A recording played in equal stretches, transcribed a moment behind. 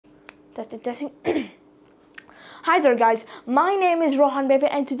Testing. Hi there, guys. My name is Rohan Bebe,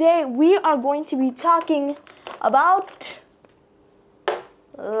 and today we are going to be talking about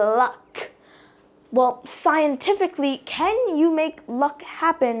luck. Well, scientifically, can you make luck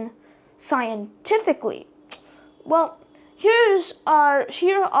happen scientifically? Well,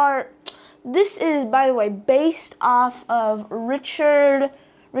 this is, by the way, based off of Richard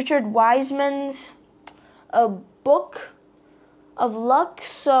Wiseman's book of luck.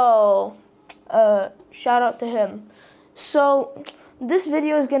 So, shout out to him. So, this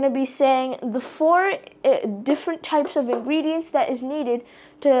video is going to be saying the 4 different types of ingredients that is needed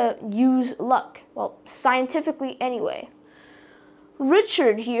to use luck. Well, scientifically anyway.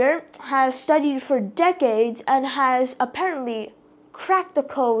 Richard here has studied for decades and has apparently cracked the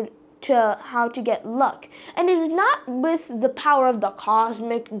code to how to get luck. And it is not with the power of the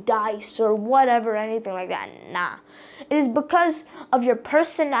cosmic dice or whatever, anything like that. Nah. It is because of your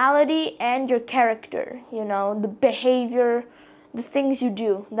personality and your character, you know, the behavior, the things you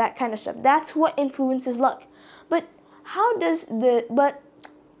do, that kind of stuff. That's what influences luck. But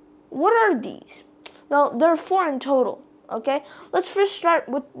what are these? Well, there are 4 in total, okay? Let's first start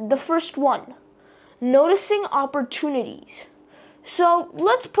with the first one, noticing opportunities. So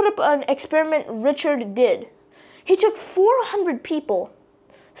let's put up an experiment Richard did. He took 400 people,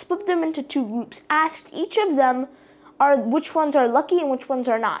 split them into 2 groups, asked each of them which ones are lucky and which ones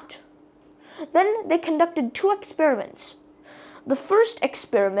are not. Then they conducted 2 experiments. The first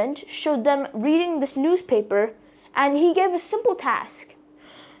experiment showed them reading this newspaper, and he gave a simple task.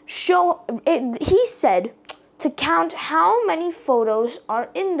 He said to count how many photos are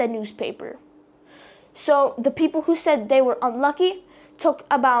in the newspaper. So the people who said they were unlucky took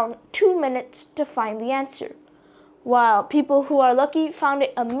about 2 minutes to find the answer, while people who are lucky found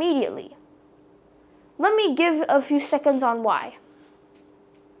it immediately. Let me give a few seconds on why.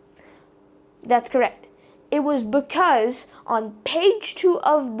 That's correct. It was because on page 2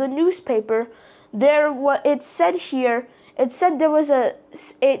 of the newspaper, it said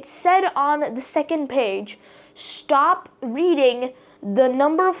on the second page, stop reading, the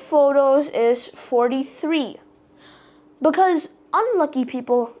number of photos is 43. Because unlucky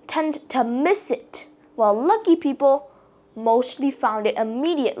people tend to miss it, while lucky people mostly found it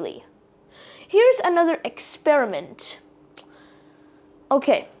immediately. Here's another experiment.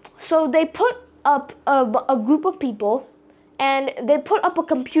 Okay, so they put up a group of people, and they put up a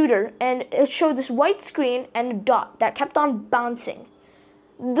computer, and it showed this white screen and a dot that kept on bouncing.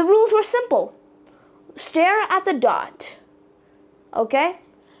 The rules were simple. Stare at the dot, okay?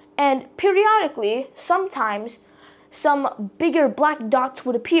 And periodically, sometimes, some bigger black dots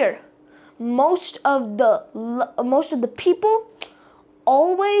would appear. Most of the people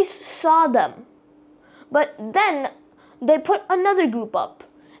always saw them. But then they put another group up,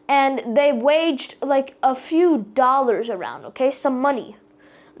 and they waged like a few dollars around, okay, some money.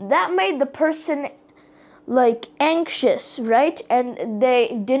 That made the person like anxious, right? And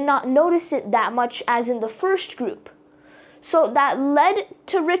they did not notice it that much as in the first group. So that led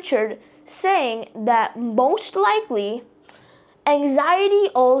to Richard saying that most likely anxiety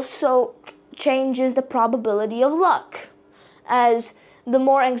also changes the probability of luck, as the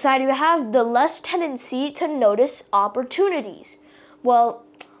more anxiety you have, the less tendency to notice opportunities. Well,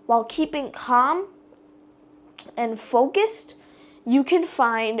 while keeping calm and focused, you can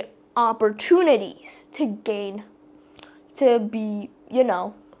find opportunities to be, you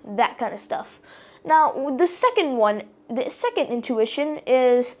know, that kind of stuff. Now, the second intuition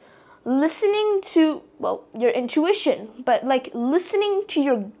is listening to, well, your intuition, but like listening to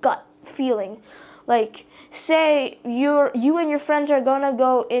your gut feeling. Like, say you and your friends are gonna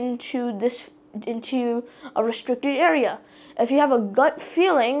go into a restricted area. If you have a gut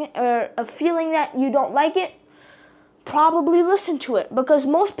feeling or a feeling that you don't like it, probably listen to it, because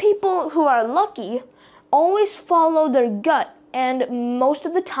most people who are lucky always follow their gut, and most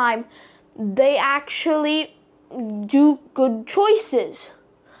of the time they actually do good choices.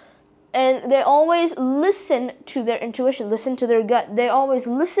 And they always listen to their intuition, listen to their gut. They always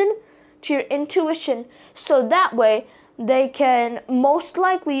listen to your intuition, so that way they can most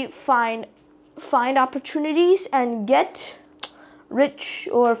likely find opportunities and get rich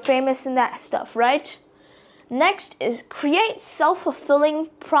or famous and that stuff, right? Next is create self-fulfilling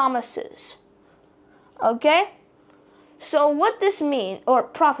promises. Okay? So what this means, or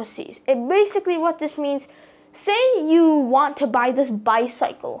prophecies, basically what this means, say you want to buy this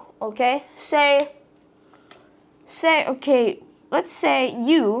bicycle, okay? Okay, let's say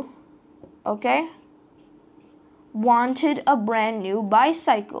you, okay, wanted a brand new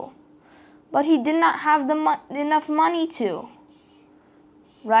bicycle, but he did not have enough money to.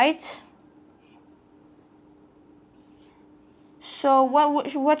 right? So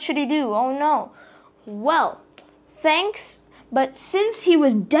what should he do? Oh no. Well, thanks, but since he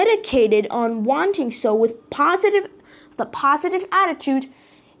was dedicated on wanting so with the positive attitude,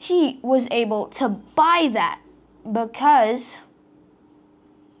 he was able to buy that because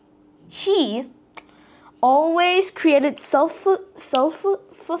he always created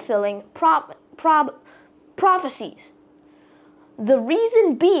self-fulfilling prophecies. The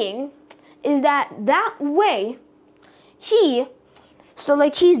reason being is that way he's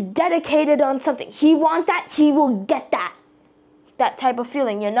dedicated on something. He wants that, he will get that. That type of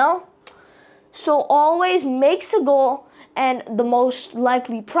feeling, you know? So always makes a goal, and the most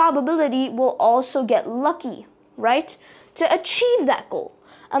likely probability will also get lucky, right? To achieve that goal.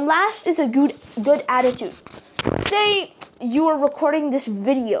 And last is a good attitude. Say you are recording this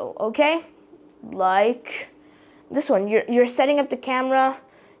video, okay? Like this one. You're setting up the camera,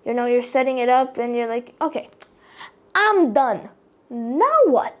 you know, you're setting it up and you're like, okay, I'm done. Now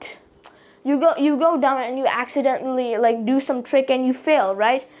what? You go down and you accidentally like do some trick and you fail,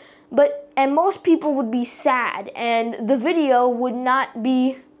 right? And most people would be sad and the video would not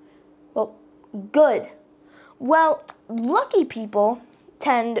be, well, good. Well, lucky people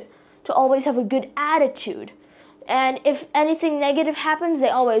tend to always have a good attitude. And if anything negative happens, they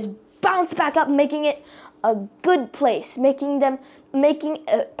always bounce back up, making it a good place, making a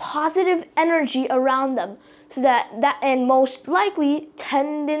positive energy around them. So that and most likely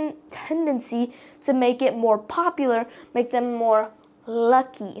tendency to make it more popular, make them more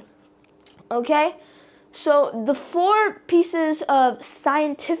lucky. Okay? So the 4 pieces of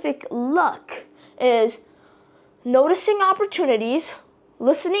scientific luck is noticing opportunities,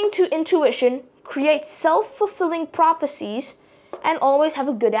 listening to intuition, create self-fulfilling prophecies, and always have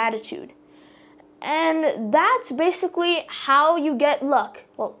a good attitude. And that's basically how you get luck,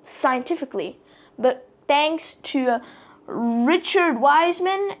 well, scientifically. But thanks to Richard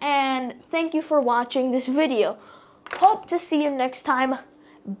Wiseman, and thank you for watching this video. Hope to see you next time.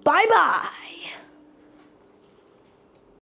 Bye-bye.